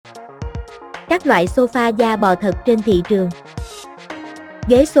Các loại sofa da bò thật trên thị trường.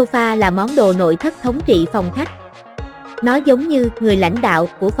 Ghế sofa là món đồ nội thất thống trị phòng khách. Nó giống như người lãnh đạo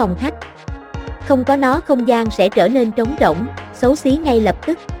của phòng khách. Không có nó không gian sẽ trở nên trống rỗng, xấu xí ngay lập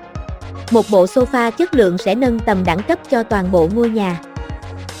tức. Một bộ sofa chất lượng sẽ nâng tầm đẳng cấp cho toàn bộ ngôi nhà.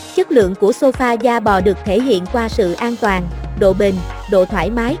 Chất lượng của sofa da bò được thể hiện qua sự an toàn, độ bền, độ thoải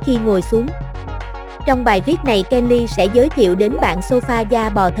mái khi ngồi xuống. Trong bài viết này Kenly sẽ giới thiệu đến bạn sofa da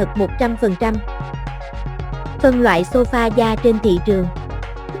bò thật 100%. Phân loại sofa da trên thị trường.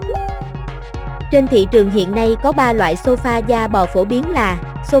 Trên thị trường hiện nay có 3 loại sofa da bò phổ biến là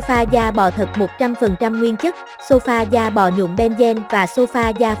sofa da bò thật 100% nguyên chất, sofa da bò nhuộm benzen và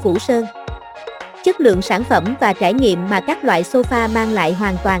sofa da phủ sơn. Chất lượng sản phẩm và trải nghiệm mà các loại sofa mang lại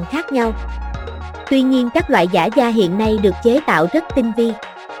hoàn toàn khác nhau. Tuy nhiên các loại giả da hiện nay được chế tạo rất tinh vi.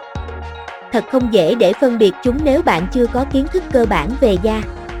 Thật không dễ để phân biệt chúng nếu bạn chưa có kiến thức cơ bản về da.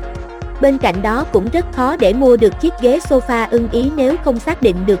 Bên cạnh đó cũng rất khó để mua được chiếc ghế sofa ưng ý nếu không xác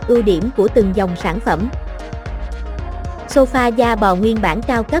định được ưu điểm của từng dòng sản phẩm. Sofa da bò nguyên bản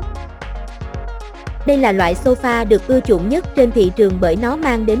cao cấp. Đây là loại sofa được ưa chuộng nhất trên thị trường bởi nó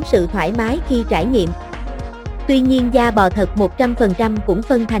mang đến sự thoải mái khi trải nghiệm. Tuy nhiên da bò thật 100% cũng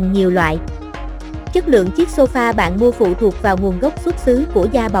phân thành nhiều loại. Chất lượng chiếc sofa bạn mua phụ thuộc vào nguồn gốc xuất xứ của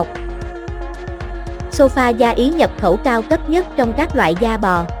da bọc. Sofa da Ý nhập khẩu cao cấp nhất trong các loại da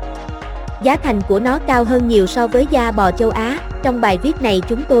bò. Giá thành của nó cao hơn nhiều so với da bò châu Á. Trong bài viết này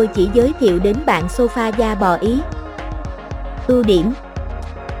chúng tôi chỉ giới thiệu đến bạn sofa da bò Ý. Ưu điểm.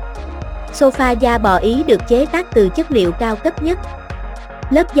 Sofa da bò Ý được chế tác từ chất liệu cao cấp nhất.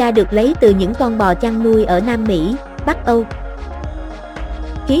 Lớp da được lấy từ những con bò chăn nuôi ở Nam Mỹ, Bắc Âu.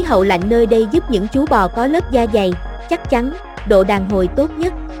 Khí hậu lạnh nơi đây giúp những chú bò có lớp da dày, chắc chắn, độ đàn hồi tốt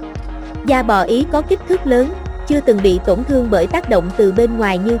nhất. Da bò Ý có kích thước lớn, chưa từng bị tổn thương bởi tác động từ bên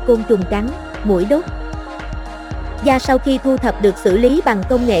ngoài như côn trùng cắn, muỗi đốt. Da sau khi thu thập được xử lý bằng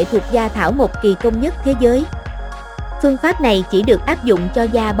công nghệ thuộc da thảo mộc kỳ công nhất thế giới. Phương pháp này chỉ được áp dụng cho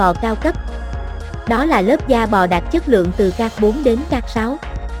da bò cao cấp. Đó là lớp da bò đạt chất lượng từ K4 đến K6.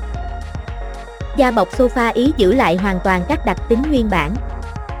 Da bọc sofa Ý giữ lại hoàn toàn các đặc tính nguyên bản.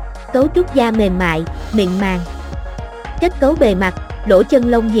 Cấu trúc da mềm mại, mịn màng. Kết cấu bề mặt, lỗ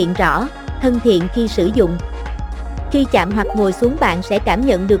chân lông hiện rõ, thân thiện khi sử dụng. Khi chạm hoặc ngồi xuống bạn sẽ cảm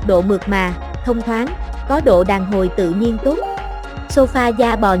nhận được độ mượt mà, thông thoáng, có độ đàn hồi tự nhiên tốt. Sofa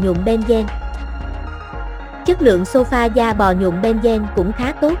da bò nhuộm benzen. Chất lượng sofa da bò nhuộm benzen cũng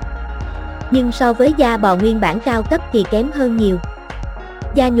khá tốt. Nhưng so với da bò nguyên bản cao cấp thì kém hơn nhiều.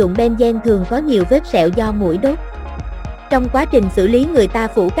 Da nhuộm benzen thường có nhiều vết sẹo do muỗi đốt. Trong quá trình xử lý người ta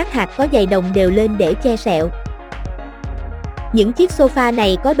phủ các hạt có dày đồng đều lên để che sẹo. Những chiếc sofa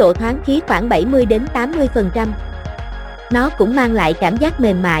này có độ thoáng khí khoảng 70 đến 80%. Nó cũng mang lại cảm giác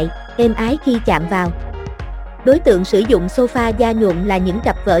mềm mại, êm ái khi chạm vào. Đối tượng sử dụng sofa da nhuộm là những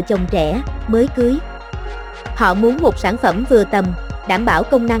cặp vợ chồng trẻ, mới cưới. Họ muốn một sản phẩm vừa tầm, đảm bảo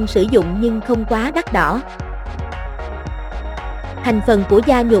công năng sử dụng nhưng không quá đắt đỏ. Thành phần của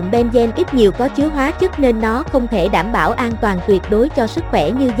da nhuộm benzen ít nhiều có chứa hóa chất nên nó không thể đảm bảo an toàn tuyệt đối cho sức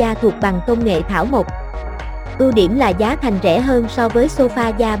khỏe như da thuộc bằng công nghệ thảo mộc. Ưu điểm là giá thành rẻ hơn so với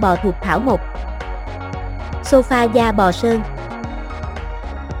sofa da bò thuộc thảo mộc. Sofa da bò sơn.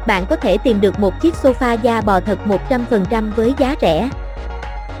 Bạn có thể tìm được một chiếc sofa da bò thật 100% với giá rẻ.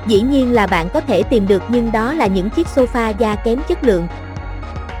 Dĩ nhiên là bạn có thể tìm được nhưng đó là những chiếc sofa da kém chất lượng.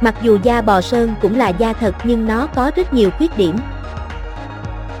 Mặc dù da bò sơn cũng là da thật nhưng nó có rất nhiều khuyết điểm.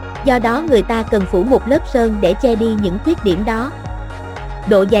 Do đó người ta cần phủ một lớp sơn để che đi những khuyết điểm đó.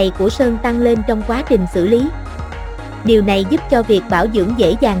 Độ dày của sơn tăng lên trong quá trình xử lý. Điều này giúp cho việc bảo dưỡng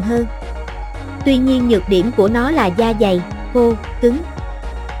dễ dàng hơn. Tuy nhiên nhược điểm của nó là da dày, khô, cứng.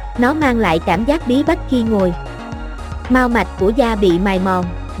 Nó mang lại cảm giác bí bách khi ngồi. Mao mạch của da bị mài mòn,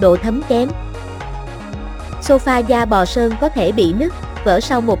 độ thấm kém. Sofa da bò sơn có thể bị nứt, vỡ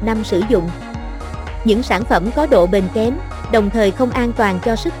sau 1 năm sử dụng. Những sản phẩm có độ bền kém, đồng thời không an toàn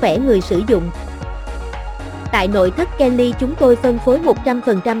cho sức khỏe người sử dụng. Tại nội thất Kenly chúng tôi phân phối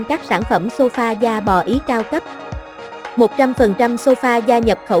 100% các sản phẩm sofa da bò Ý cao cấp. 100% sofa da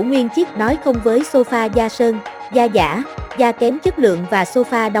nhập khẩu nguyên chiếc, nói không với sofa da sơn, da giả, da kém chất lượng và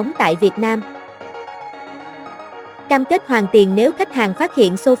sofa đóng tại Việt Nam. Cam kết hoàn tiền nếu khách hàng phát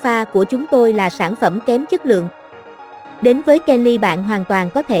hiện sofa của chúng tôi là sản phẩm kém chất lượng. Đến với Kenly bạn hoàn toàn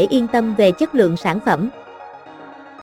có thể yên tâm về chất lượng sản phẩm.